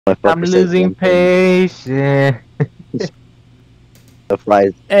I'm losing patience. The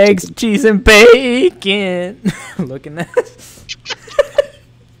fries. Eggs, cheese, and bacon. Looking at.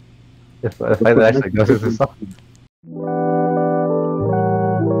 If I actually goes into the song.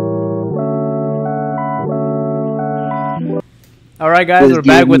 Alright guys, we're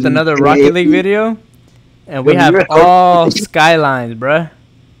back with another Rocket League video. And we have all skylines, bruh.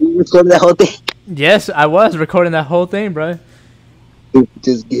 You recorded that whole thing? Yes, I was recording that whole thing, bruh.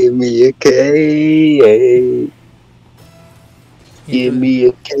 Just give me a K. Give me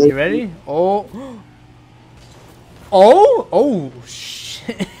a K. You ready? Oh. Oh! Oh,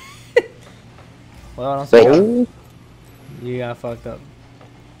 shit. Well, I don't say you got fucked up.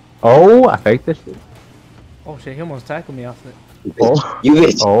 Oh, I faked this shit. Oh shit, he almost tackled me off it. Oh. You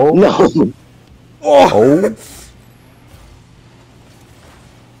bitch. Oh. No. Oh.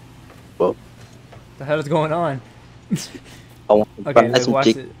 Well, The hell is going on? I want to Okay, buy like some watch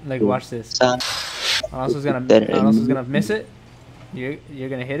chicken. it. Like watch this. Son. Alonso's gonna miss it. You're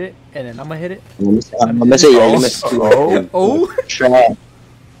gonna hit it, and then I'm gonna hit it. I'm gonna miss it. Yeah, you missed it. Oh. Oh! Trash.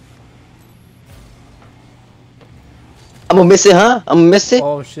 I'm gonna miss it, huh? I'm gonna miss it.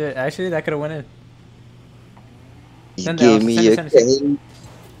 Oh shit! Actually, that could have went in. You Send give it, me send a it, send it. K.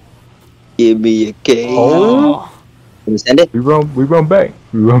 Give me a K. Oh! You wanna send it? We run back.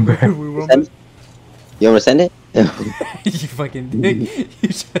 We run back. We were Send it? You wanna send it? You fucking dick! You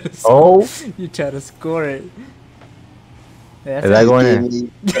try to Oh. you try to score it. Yeah, Is that going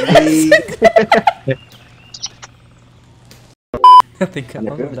in? I think I'm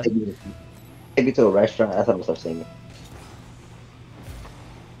gonna Take me to a restaurant. That's how I'm start singing.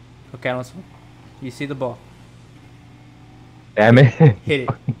 Okay, Alonso. You see the ball. Damn it. Hit it.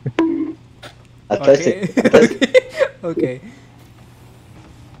 I touched Okay. it. I touched it. Okay.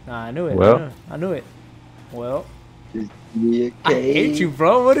 Nah, I knew it. Well. I knew it. Well. Just give me a I K. hate you,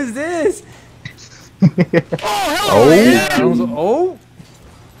 bro. What is this? Oh. Yeah, Alonso. Oh.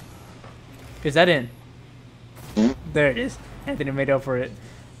 Is that in? There it is. Anthony made up for it.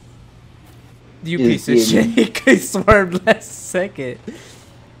 You Just piece of give shit. He swerved last second.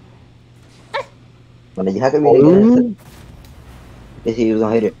 How come you didn't Oh. They said he was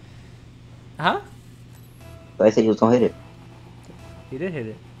gonna hit it. Huh? So I said he was gonna hit it. He did hit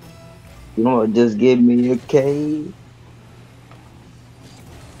it. You know what? Just give me a K.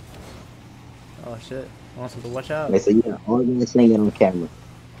 Oh shit. Alonso, to watch out. They said, yeah, all gonna sing it on camera.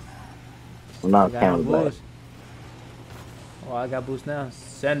 Well, I not on got camera, no but boost. Oh, I got boost now.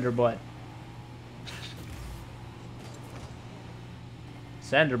 Sender butt.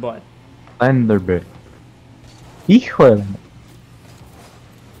 Sender butt. Thunderbird. Híjole.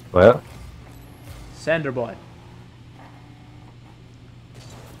 Well. Sender butt.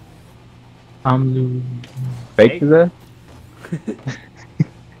 Fake that?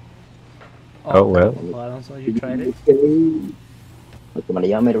 Oh well. Well, Alonso, you tried it. Look, man,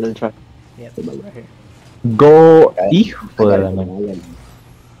 y'all made a really try. Yep, right here. Go. I Híjole.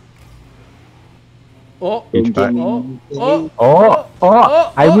 Oh, You try. oh,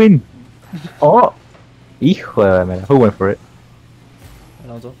 Oh, I win. Oh. Híjole, man. Who went for it?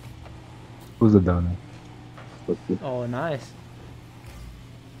 Alonso. Who's the donor? Oh, nice.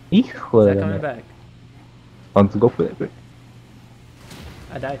 Is Híjole, that coming man. back? Want to go for it?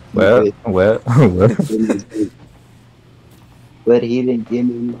 I died. Well. But he didn't give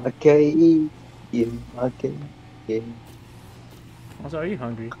me my K. Give me my K. Yeah. Alonso, are you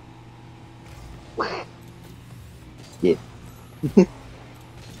hungry? Yeah.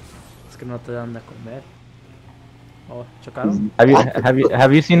 Es que no te dan de comer. Oh, chocaron?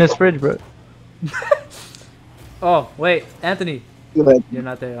 Have you seen his fridge, bro? Oh, wait, Anthony. But, You're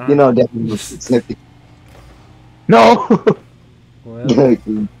not there. you know, definitely snippy. No. Well,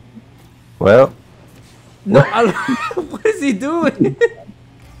 Well. no, what is he doing?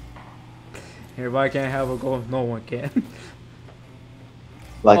 Everybody can't have a goal. No one can.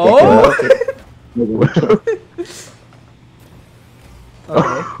 Like Oh! okay.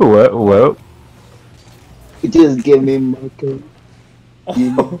 Okay. Well. Just give me my K. Give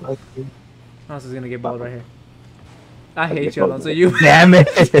me Oh, my K. Alonso's gonna get balled right here. I hate you, Alonso. You. Damn it.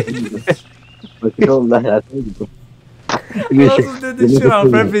 But you don't like that. I told you, bro. Alonso did this shit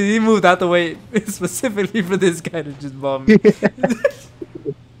on purpose. He moved out the way specifically for this guy to just bomb me.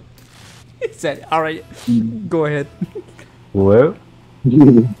 He said, "Alright, go ahead." Well.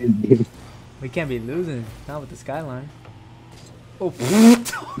 We can't be losing. Not with the skyline. Oh,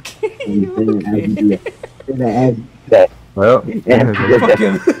 okay. Okay. Well. Fuck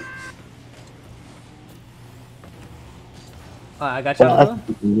him. I got you, Alonso.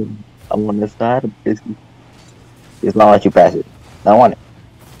 I'm on the side of this. It's not let you pass it. I want it.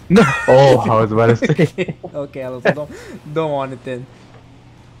 No. Oh, I was about to say. Okay, Alonso, don't want it then.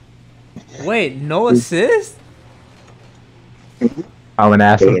 Wait, no assist? I'm an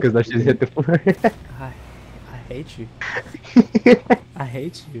asshole because I should hit the floor. I hate you. I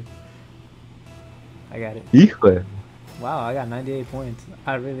hate you. I got it. Hijo. Wow, I got 98 points.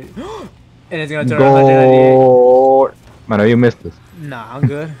 I really. And it's gonna turn around 198. Go. Man, you missed this. Nah, I'm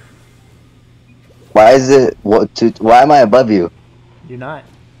good. Why is it? Why am I above you? You're not.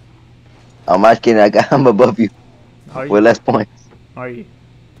 I'm not kidding. I'm above you Are you? with less points. Are you?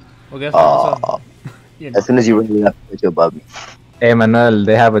 Well, guess what? Oh, You're as not. soon as you run it up, you're above me. Hey, Manuel,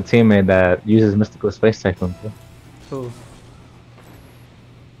 they have a teammate that uses mystical space typhoon. Who?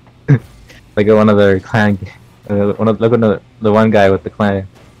 Like one of their clan. Look at the one guy with the clan.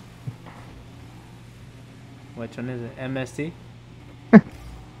 Which one is it? MST?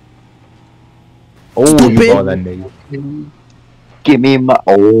 Oh, you ball that nigga. Give me my.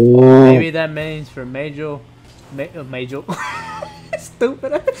 Oh. Maybe that means for Major. Major.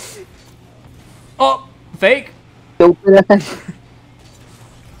 Stupid. Oh, fake. Stupid.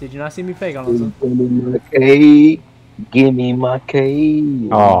 Did you not see me fake, Alonso? Give me my cake. Give me my cake.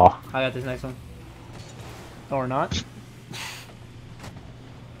 Oh, I got this next one. Or not.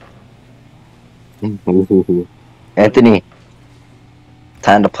 Anthony,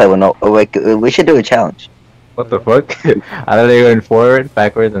 time to play with no. Oh, wait, we should do a challenge. what the fuck? I thought they went forward,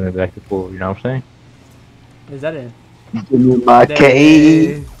 backwards, and then back to forward. You know what I'm saying? Is that it? Give me my There it cake.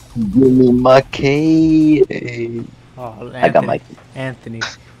 is. Give me my cake. Oh, Anthony. I got my. Anthony.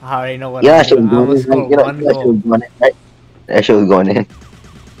 I already know what Yeah, I'm that shit was doing. I going was in. score You know, one that shit goal. was going in, right? That shit was going in.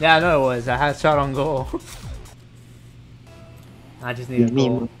 Yeah, I know it was. I had a shot on goal. I just need a Give me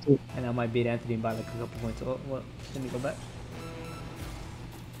goal. my cake. And I might beat Anthony by like a couple points. Oh, what? Let me go back.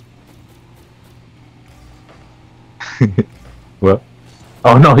 Well.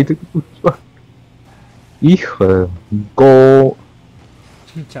 Oh no, he took the fuck. Hijo. Go.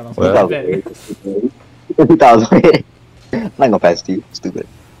 Challenge. Well. Better. 2,000. I'm not gonna pass to you, stupid.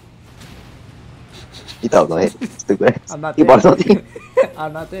 You thought I was gonna hit, stupid. I'm not He there. bought something.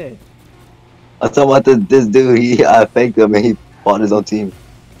 I'm not there. I was talking about this dude. I faked him and he bought his own team.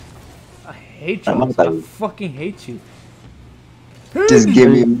 I hate you. I'm not I sorry. fucking hate you. Just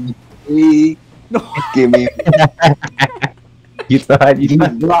give me, me, No. give me. You thought you He's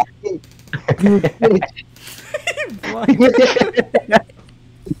thought. blocking.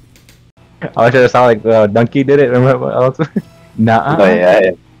 I was trying to sound like Donkey did it. Remember also? Nah. Oh yeah,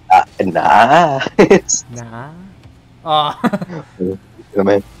 yeah. Nah. Nah. Oh. Come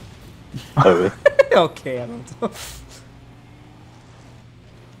in. Alright. Okay, I don't know.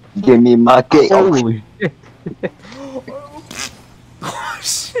 Give me my cake. Holy shit. Oh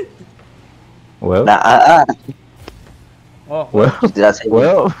shit. Well. Nah. Oh, Well. Did I say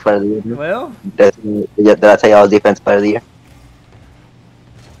Well. player of the year? well. Did I tell you I was defense player of the year?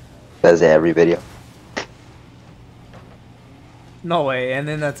 That's every video. No way, and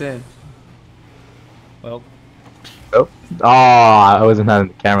then that's it. Well, Oh. Oh, I wasn't having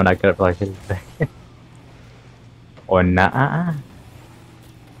the camera and I could have like hit it back. Or nah.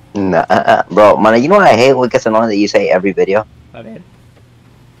 Nah, bro, man, you know what I hate? What gets annoying that you say every video? my bad.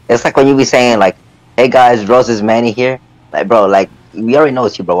 It's like when you be saying like, "Hey guys, Rose is Manny here." Like, bro, like we already know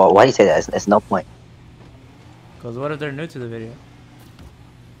it's you, bro. Why do you say that? It's no point. Because what if they're new to the video?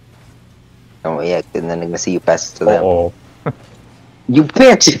 Oh yeah, and then they're gonna see you pass it to them. Oh. You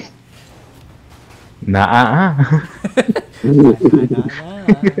bitch. Nah. Nah,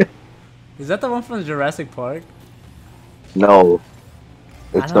 nah. Is that the one from Jurassic Park? No,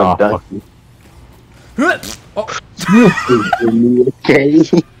 it's I from know. Donkey. Oh, Okay.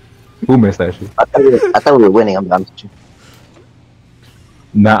 Who missed that shit? I thought we were winning. I'm honest with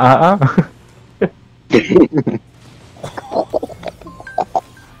Nah. you.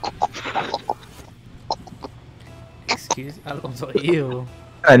 excuse Alonso, ew.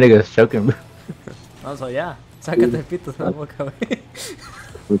 That nigga's choking. Alonso, yeah. Sácate el pito de la boca, güey.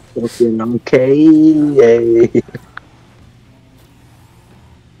 We're fucking okay. Yay.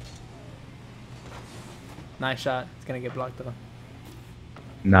 Nice shot. It's gonna get blocked though.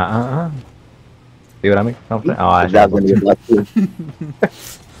 Nah. See what I mean? Oh, I That one is like you.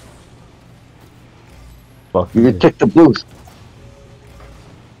 Fuck You you. took the boost.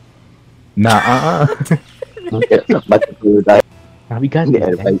 Nah. Now we got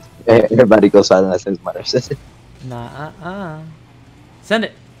this. Everybody go silent as his mother says it. Nah, Send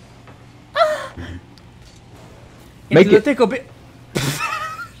it. Make Into it. the tickle bit.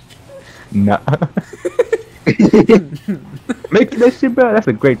 Nah. Make that shit, bro. That's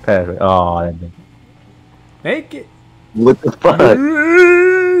a great pass. Oh, that thing. Make it. What the fuck?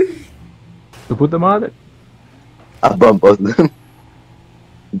 Tu puta madre. I bumped both of them.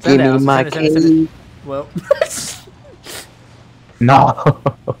 Give Send it, me Alonso, my send it, send it. key. Well, No.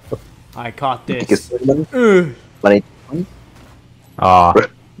 I caught Think this. it's money? Ugh. Money? Oh.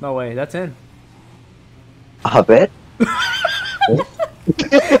 No way, that's in. I bet.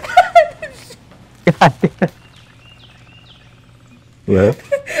 Well.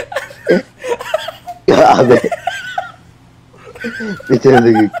 I bet. Bitch, that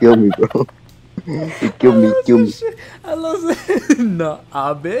nigga kill me, bro. He kill me, kill me. I lost it. No,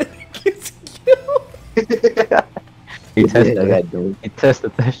 I bet it gets killed. He Yeah, tested I it. got done. He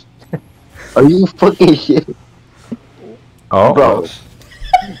tested this. Are you fucking shit? Oh. Bro.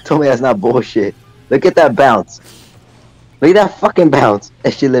 Tell me that's not bullshit. Look at that bounce. Look at that fucking bounce.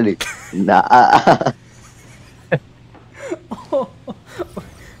 That shit literally. Nah. Oh,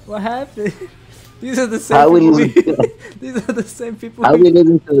 what happened? These are the same How we people. losing? These are the same people. How we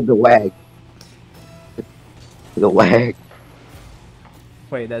losing to the wag? The wag?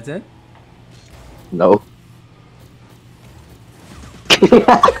 Wait, that's in? No.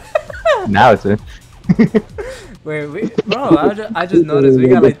 Now it's in. Wait, bro, I just noticed we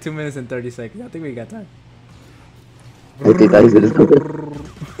got like 2 minutes and 30 seconds. I think we got time. I think I did it.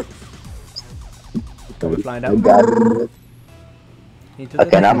 Coming flying I out. got it. Into the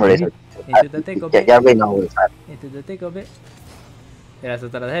Okay, now I'm ready. Into the tickle Yeah, bit. you already know what's happening. Into the tickle bit. Mira, se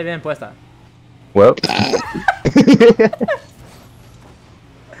te la dejé bien puesta. Well.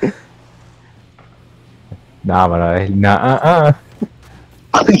 Nah, man. Nah.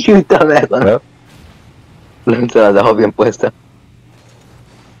 You dumbass. Well. Se la dejó bien puesta.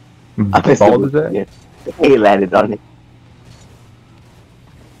 I missed Bald is it. that? Yeah. He landed on it.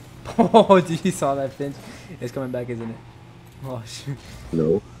 Oh, you saw that pinch? It's coming back, isn't it? Oh, shoot.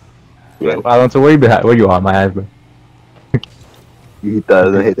 No. Well, Alonso, where you behind? Where you are, my ass, bro? You thought I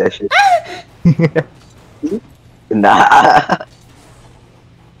was gonna hit that shit. Nah.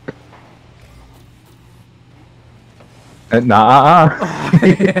 Nah.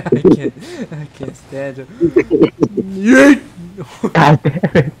 I can't stand it. Yeet! God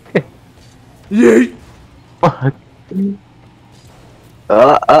damn it. Yeet! Fuck.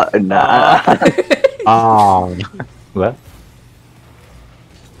 Nah. Oh. What?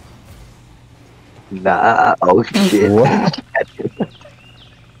 Nah. Oh shit. What?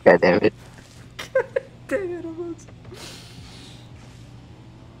 God damn it. Dang it, almost.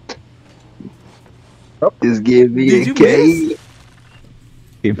 Just give me Did a you K.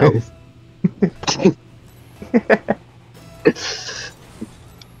 He missed.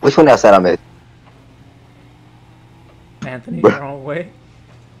 Which one else said I missed? Anthony, Bruh. your own way.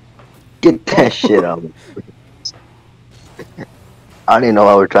 Get that shit on me. I don't even know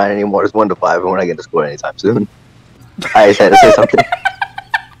why we're trying anymore. It's 1 to 5 and we're not gonna score anytime soon. I just had to say something.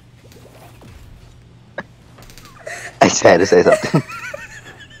 I just had to say something.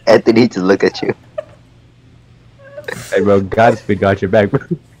 Anthony, just look at you. Hey, bro, Godspeed got your back, bro.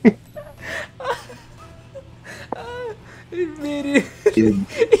 Immediately.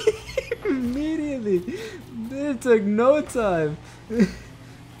 Immediately. It took no time.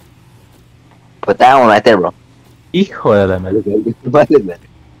 Put that one right there, bro. Hijo de la madre.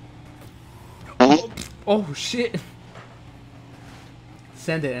 Oh, shit.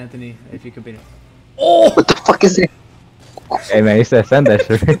 Send it, Anthony, if you could beat it. Oh! What the fuck is it? Hey, man, he said send that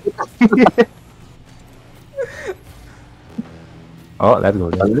shit. Oh, that's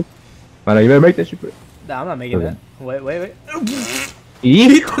good. Man, you better make that shit, bro. Nah, I'm not making that. Wait.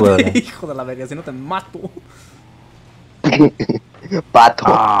 Hijo de la... Hijo de la verga, si no te mato. Pato.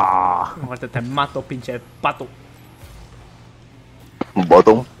 Ah. Ahorita te mato, pinche pato.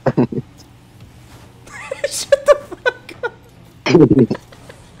 Bottom. Shut the fuck up.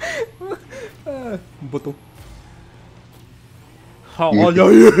 Boto. Oh,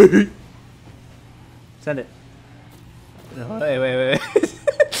 yeah. Send it. No, wait.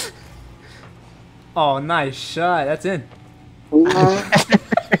 Oh, nice shot. That's in.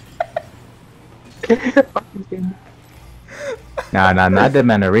 Nah, not that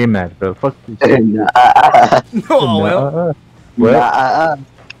man a rematch, bro. Fuck you. Oh, well. What?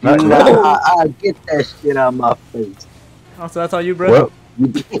 Get that shit out of my face. Oh, so that's all you, bro? Well, You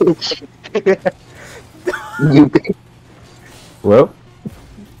bitch. You bitch. well.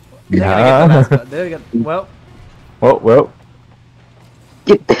 They're gonna get the Nah. last one. There we go. Well, Well.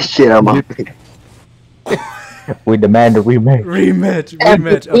 Get that shit out of my face. We demand a rematch.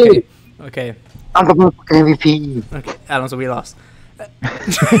 rematch. Okay. I'm the motherfucking MVP. Okay, Alonso, we lost.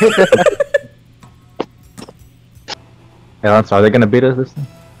 Hey, Alonso, are they gonna beat us this time?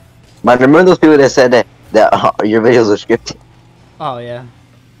 Man, remember those people that said that your videos are scripted? Oh, yeah.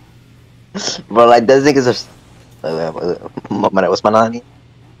 Bro, like those niggas are. What's my name?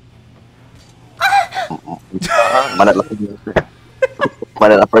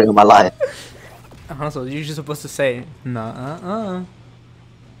 Mana la forgot my line. Also, you're just supposed to say, nah,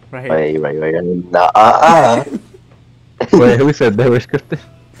 right here. Wait. Nah. Wait, who said they were scripted?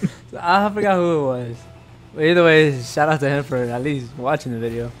 I forgot who it was. But either way, shout out to him for at least watching the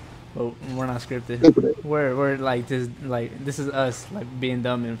video. But we're not scripted. We're like this is us like being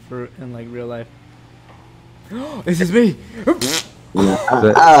dumb in like real life. This is me.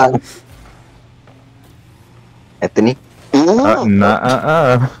 Anthony.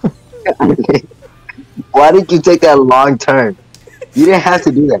 Why did you take that long turn? You didn't have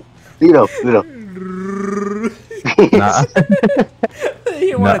to do that. Lito. Nah.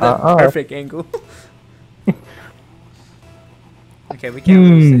 He wanted that perfect angle. Okay, we can't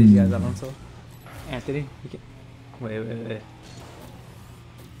lose to these guys, Alonso. Anthony, we can. Wait.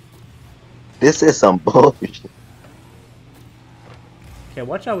 This is some bullshit. Okay,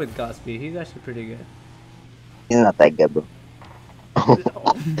 watch out with Godspeed. He's actually pretty good. He's not that good, bro.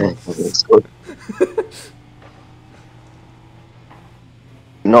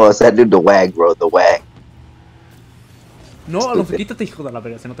 No, it's that dude, the wag, bro. The wag. No, Alonso, quítate, hijo de la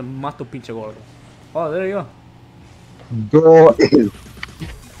verga, si no te mato, pinche gordo. Oh, there you go. Go.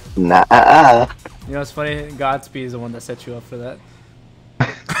 Nah. You know, it's funny. Godspeed is the one that set you up for that.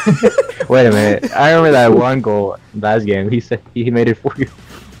 Wait a minute. I remember that one goal last game. He said he made it for you.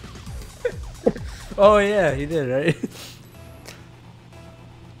 Oh yeah, he did, right?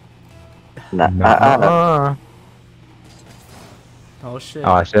 Nah. Oh shit.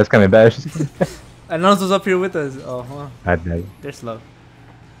 Oh shit, that's coming back. Alonso's up here with us. Oh, huh. I did. They're slow.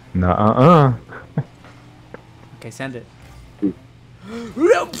 No. Okay, send it.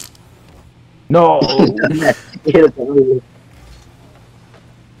 No.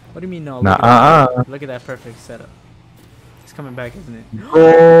 What do you mean no? Nah. Look at that perfect setup. It's coming back, isn't it?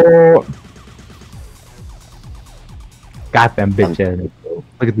 Oh. Got them bitch ass.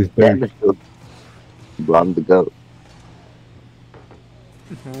 Look at this bird. Bro, I'm the goat.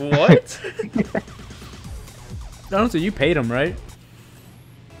 What? Alonso, you paid him, right?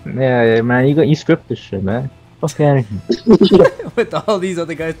 Yeah, man, you script this shit, man. Fuck out of here. With all these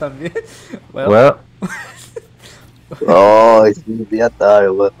other guys también. Well. Oh, it's easy. I thought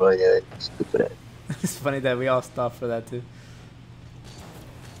it was, bro. Yeah, stupid. It's funny that we all stopped for that too.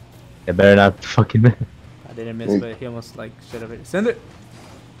 You better not fucking. I didn't miss, but he almost like should have hit. Send it.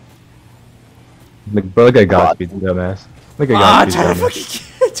 Look, bro, look at Godspeed, dumbass. Look at Godspeed, Try to dumbass. fucking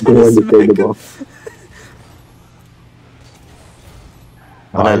try to smack him.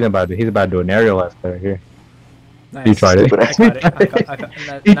 Oh, he's about to do an aerial last player here. Nice. You tried it. I caught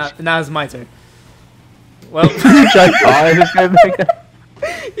it. Now it's my turn. Well, You tried. Oh, this guy make that.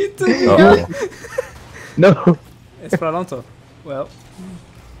 he took me out. No. It's for Alonso. Well,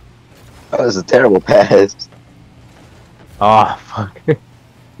 That was a terrible pass. Oh, fuck. You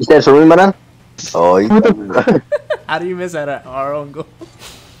said for me, man? Oh, how do you miss that at our own goal?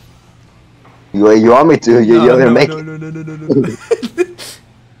 you want me to? You're gonna make it.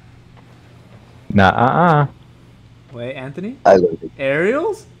 No. Nah, Wait, Anthony? I got it.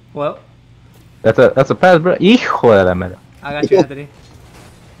 Aerials? Well, That's a pass, bro. Hijo de la madre. I got you, Anthony.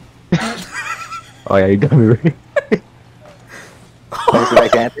 Oh yeah, you got me right. Thanks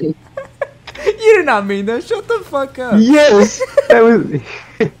back, Anthony. You did not mean that. Shut the fuck up. Yes, that was.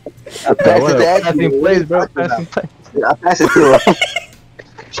 I passed What it to a Anthony. passing plays, bro. Passing plays. I passed it to him.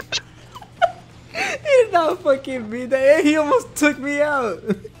 He did not fucking mean that. He almost took me out.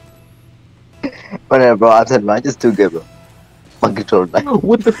 Whatever, bro. I said mine is too good, bro. My controller died.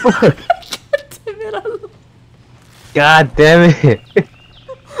 What the fuck? Damn it, God damn it.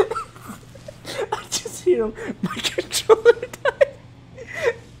 I just hear him. My controller died.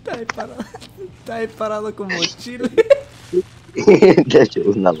 Está parado como chile. That shit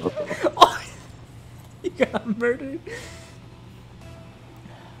was not local. Oh, he got murdered.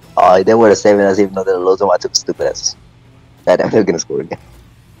 Oh, they would have saved us even though they loads of I took stupid ass. God damn, they're gonna score again.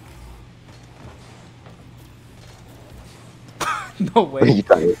 No way. You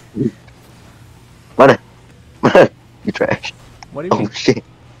try it. What? You trash. What do you Oh mean? shit.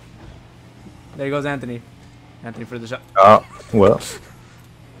 There goes Anthony. Anthony for the shot. Oh, well.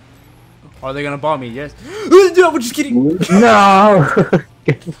 Are they gonna ball me? Yes. I'm just kidding. No.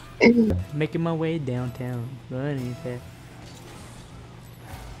 Making my way downtown. Running fast.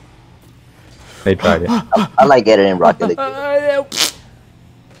 They tried it. I like getting in Rocket League.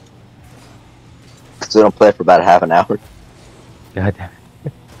 So we don't play for about half an hour. God damn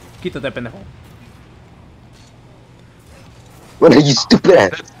it. Quítate, pendejo. What are you stupid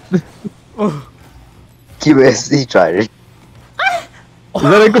ass? Oh. QS, he tried it. Is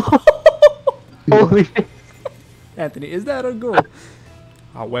that a goal? Holy shit. Anthony, is that a goal? A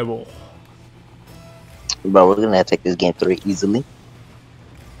huevo. Bro, we're gonna have to take this game 3 easily.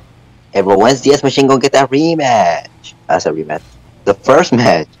 Hey, bro, when's DS Machine gonna get that rematch? That's a rematch. The first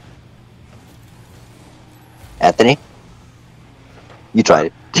match. Anthony? You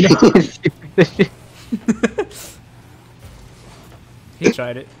tried it. He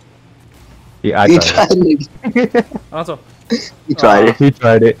tried it. Yeah, I You tried tried it. it. Alonso. You tried it. He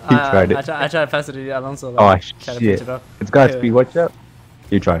tried it. He tried it. I tried to pass it to Alonso. Oh Like, try to pitch shit! it up. It's got Yeah. speed. Watch out!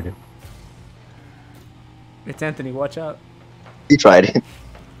 You tried it. It's Anthony. Watch out. You tried it.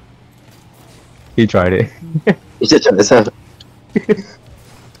 He tried it. You should try this out.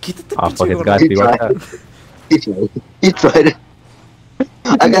 Quítate, Oh fuck! pinche It's got gordo. speed. Watch out! You tried it. You tried it.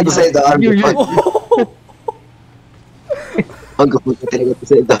 I got to save the army. Oh. Uncle Fuck, I got to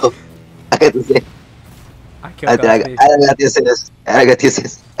save the. I got to save. I killed Godspeed. I got the assist. I got the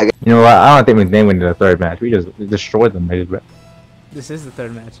assist. I got. You know what? I don't think McNair win the third match. We just destroyed them. Right? This is the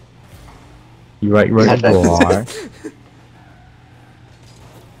third match. You right? You right? Yeah, You are.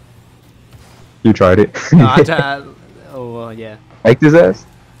 You tried it. No, I tried. Oh, well, yeah. Like this ass?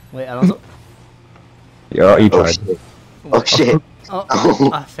 Wait, Alonso. Yo, you Oh tried. shit. Oh shit. Oh,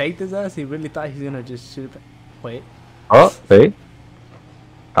 I faked his ass. He really thought he was gonna just shoot it. Wait. Oh, hey.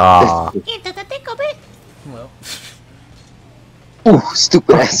 Ah. Well. Ooh,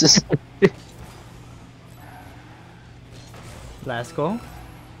 stupid asses. Last goal.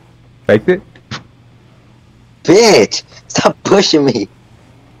 Faked it? Bitch, stop pushing me.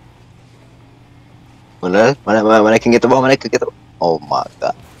 When I can get the ball, when I can get the ball. Oh my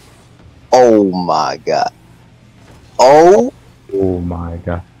god. Oh my god. Oh, Oh my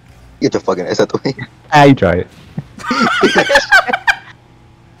god. get your fucking ass out the way. Ah, you tried it.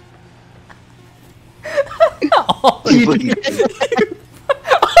 Oh, You fucking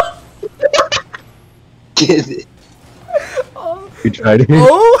get it. oh, You tried it.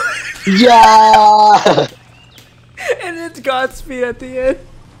 oh. Yeah. And it's Godspeed at the end.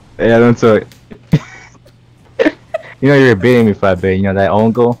 Yeah, don't so. You know you're beating me, Flatbait. You know that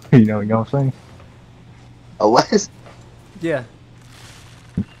own goal. You know what I'm saying? Oh, what? Yeah.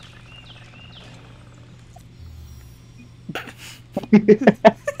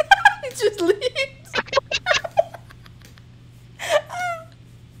 It just leaves.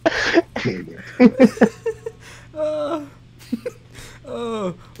 Oh.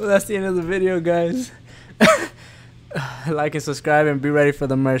 Oh, well, that's the end of the video, guys. Like and subscribe and be ready for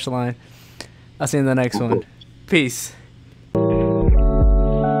the merch line. I'll see you in the next one. Peace.